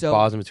 Yeah, so there's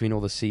bars in between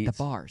all the seats.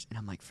 The bars. And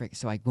I'm like, frick.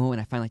 So I go and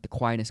I find like the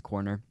quietest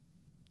corner.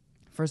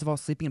 First of all,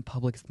 sleeping in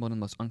public is one of the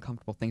most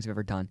uncomfortable things I've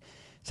ever done.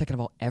 Second of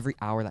all, every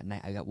hour that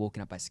night I got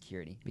woken up by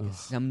security because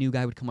some new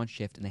guy would come on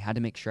shift, and they had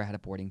to make sure I had a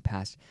boarding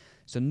pass.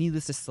 So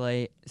needless to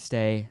say,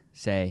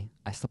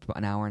 I slept about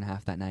an hour and a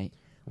half that night.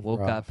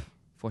 Woke up,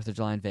 4th of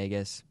July in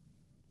Vegas.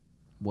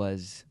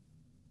 Was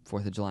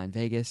 4th of July in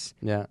Vegas.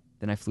 Yeah.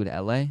 Then I flew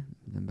to LA, and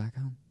then back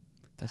home.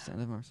 That's the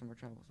end of our summer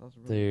travel. So that was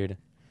really Dude.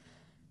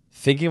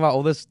 Thinking about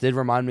all this did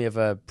remind me of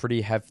a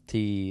pretty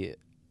hefty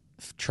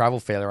travel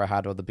failure I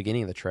had at the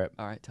beginning of the trip.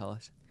 All right, tell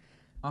us.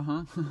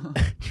 Uh-huh.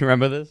 You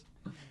remember this?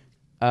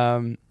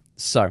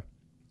 So,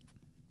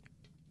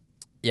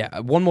 yeah,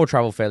 one more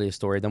travel failure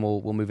story, then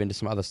we'll move into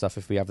some other stuff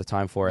if we have the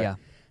time for it.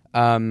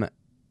 Yeah.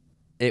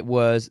 It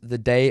was the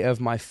day of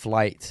my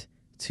flight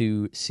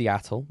to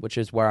Seattle, which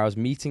is where I was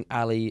meeting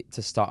Ali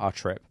to start our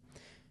trip.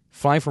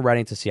 Flying from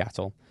Reading to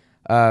Seattle.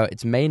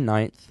 It's May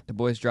 9th. The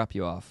boys drop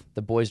you off.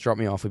 The boys dropped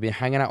me off. We've been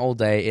hanging out all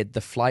day.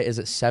 The flight is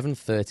at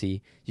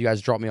 7:30. You guys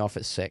dropped me off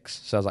at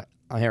 6. So I was like,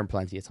 I'm here in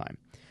plenty of time.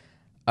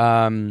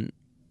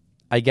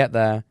 I get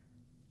there.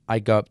 I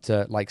go up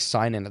to like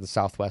sign in at the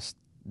Southwest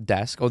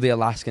desk or the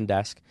Alaskan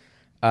desk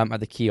at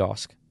the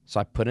kiosk. So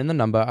I put in the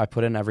number, I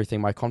put in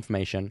everything, my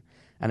confirmation,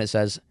 and it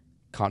says,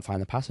 can't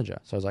find the passenger.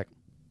 So I was like,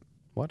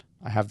 what?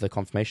 I have the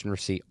confirmation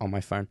receipt on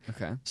my phone.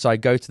 Okay. So I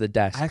go to the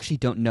desk. I actually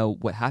don't know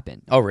what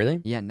happened. Oh,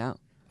 really? Yeah, no.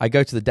 I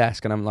go to the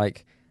desk and I'm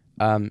like,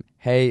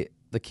 hey,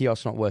 the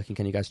kiosk's not working.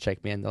 Can you guys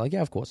check me in? They're like,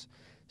 yeah, of course.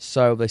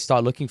 So they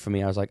start looking for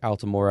me. I was like,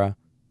 Altamora,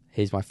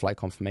 here's my flight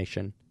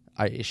confirmation.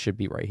 It should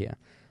be right here.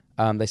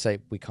 They say,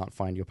 we can't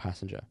find your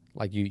passenger.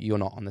 Like, you're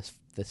not on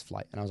this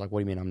flight. And I was like, what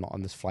do you mean I'm not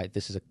on this flight?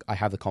 I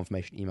have the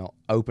confirmation email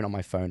open on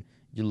my phone.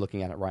 You're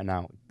looking at it right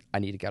now. I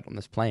need to get on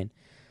this plane.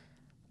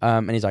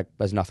 And he's like,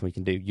 there's nothing we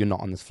can do. You're not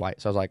on this flight.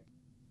 So I was like,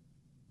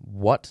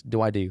 what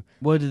do I do?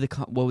 What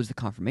was the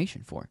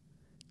confirmation for?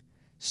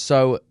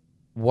 So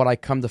what I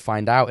come to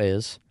find out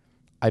is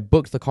I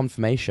booked the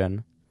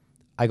confirmation.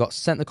 I got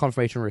sent the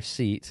confirmation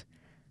receipt.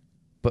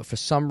 But for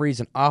some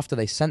reason, after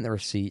they sent the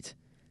receipt,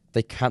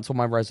 they canceled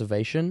my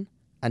reservation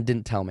and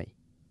didn't tell me.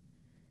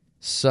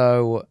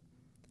 So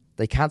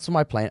they canceled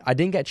my plane. I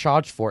didn't get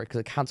charged for it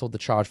because it canceled the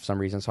charge for some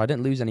reason. So I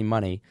didn't lose any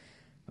money.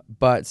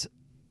 But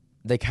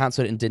they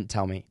canceled it and didn't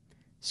tell me.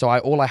 So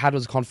all I had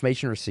was a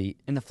confirmation receipt.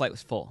 And the flight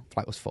was full.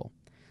 Flight was full.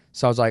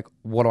 So I was like,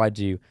 what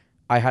do?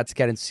 I had to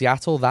get in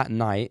Seattle that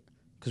night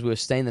because we were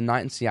staying the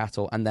night in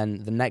Seattle. And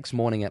then the next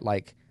morning at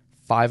like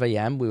 5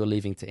 a.m., we were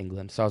leaving to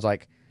England. So I was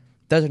like,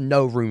 there's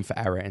no room for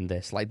error in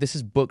this. Like, this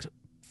is booked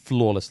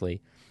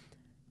flawlessly.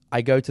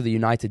 I go to the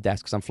United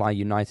desk because I'm flying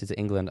United to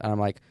England. And I'm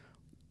like,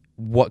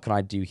 what can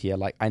I do here?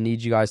 Like, I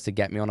need you guys to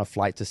get me on a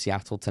flight to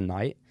Seattle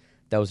tonight.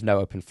 There was no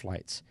open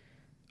flights.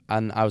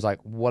 And I was like,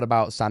 what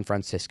about San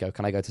Francisco?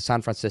 Can I go to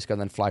San Francisco and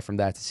then fly from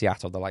there to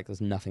Seattle? They're like, there's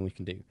nothing we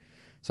can do.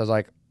 So I was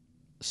like,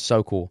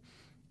 so cool.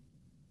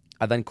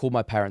 I then called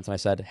my parents and I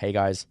said, hey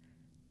guys,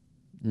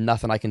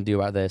 nothing I can do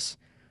about this.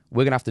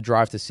 We're going to have to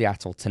drive to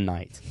Seattle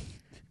tonight.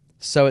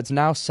 So it's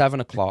now 7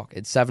 o'clock.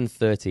 It's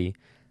 7:30.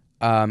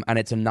 And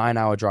it's a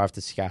 9-hour drive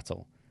to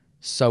Seattle.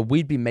 So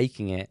we'd be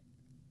making it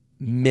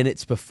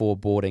minutes before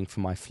boarding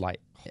for my flight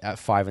at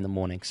 5 in the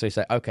morning. So he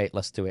said, okay,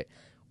 let's do it.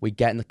 We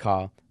get in the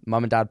car.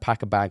 Mum and Dad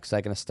pack a bag because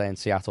they're going to stay in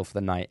Seattle for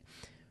the night.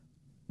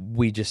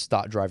 We just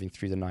start driving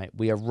through the night.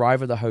 We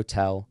arrive at the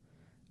hotel.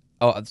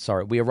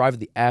 We arrive at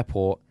the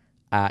airport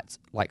at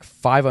like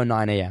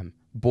 5:09 a.m.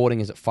 Boarding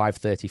is at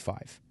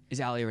 5:35. Is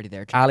Allie already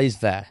there? Allie's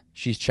there.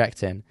 She's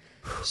checked in.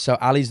 So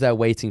Allie's there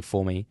waiting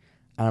for me.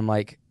 And I'm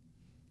like,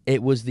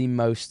 it was the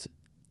most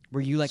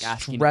Were you like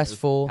asking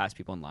stressful past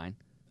people in line?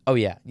 Oh,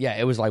 yeah. Yeah,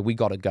 it was like, we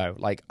got to go.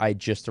 Like, I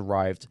just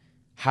arrived,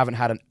 haven't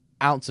had an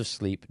ounce of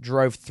sleep,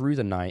 drove through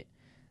the night,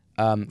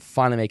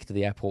 finally make it to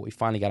the airport. We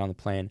finally get on the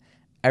plane.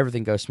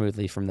 Everything goes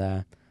smoothly from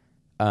there.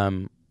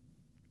 But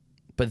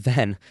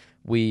then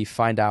we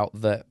find out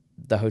that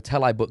the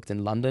hotel I booked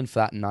in London for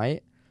that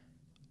night,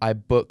 I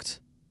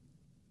booked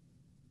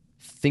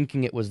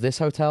thinking it was this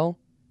hotel,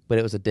 but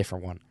it was a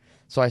different one.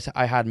 So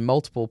I had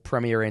multiple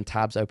Premier Inn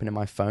tabs open in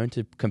my phone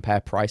to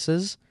compare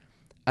prices,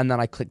 and then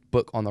I clicked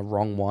book on the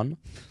wrong one.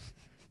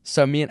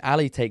 So me and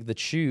Ali take the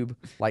tube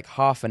like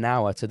half an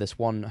hour to this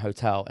one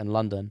hotel in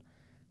London.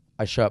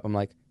 I show up, I'm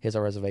like, here's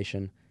our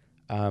reservation.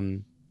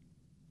 We're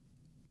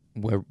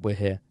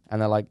here. And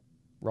they're like,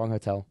 wrong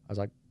hotel. I was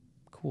like,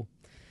 cool.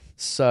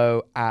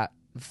 So at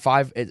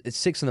 5, it's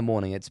 6 in the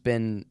morning. It's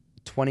been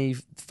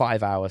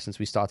 25 hours since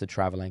we started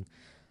traveling.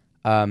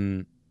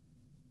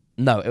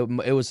 No,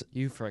 it was...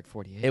 You for like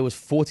 48. It was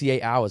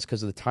 48 hours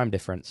because of the time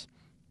difference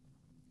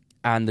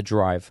and the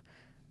drive.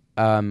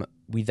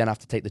 We then have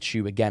to take the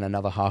tube again,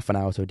 another half an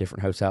hour to a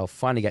different hotel,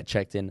 finally get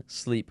checked in,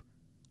 sleep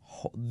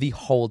the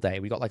whole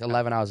day. We got like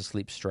 11 hours of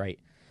sleep straight.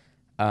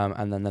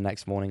 And then the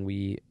next morning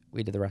we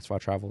did the rest of our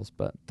travels.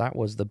 But that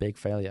was the big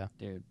failure.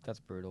 Dude, that's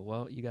brutal.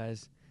 Well, you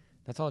guys,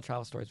 that's all the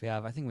travel stories we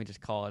have. I think we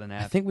just call it an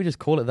app. I think we just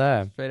call it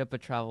there. Straight up a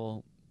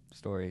travel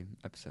story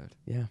episode.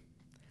 Yeah.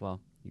 Well,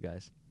 you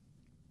guys,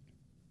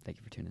 thank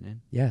you for tuning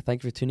in. Yeah,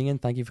 thank you for tuning in.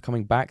 Thank you for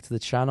coming back to the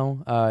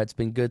channel. It's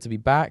been good to be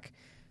back.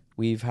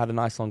 We've had a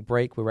nice long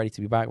break. We're ready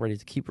to be back, ready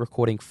to keep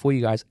recording for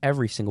you guys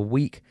every single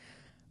week.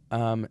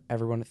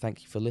 Everyone,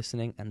 thank you for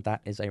listening, and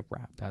that is a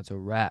wrap. That's a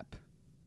wrap.